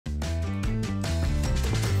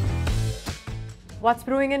What's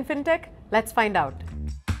brewing in fintech? Let's find out.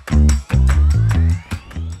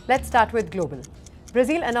 Let's start with global.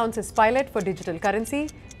 Brazil announces pilot for digital currency.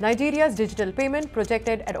 Nigeria's digital payment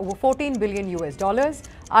projected at over $14 billion US.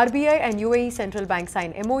 RBI and UAE Central Bank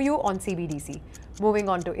sign MOU on CBDC. Moving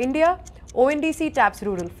on to India, ONDC taps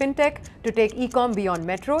rural fintech to take e-com beyond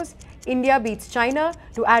metros. India beats China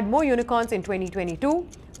to add more unicorns in 2022.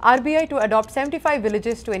 RBI to adopt 75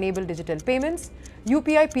 villages to enable digital payments.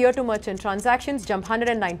 UPI peer-to-merchant transactions jump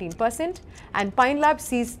 119%. And Pine Labs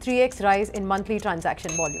sees 3x rise in monthly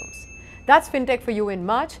transaction volumes. That's fintech for you in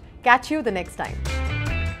March. Catch you the next time.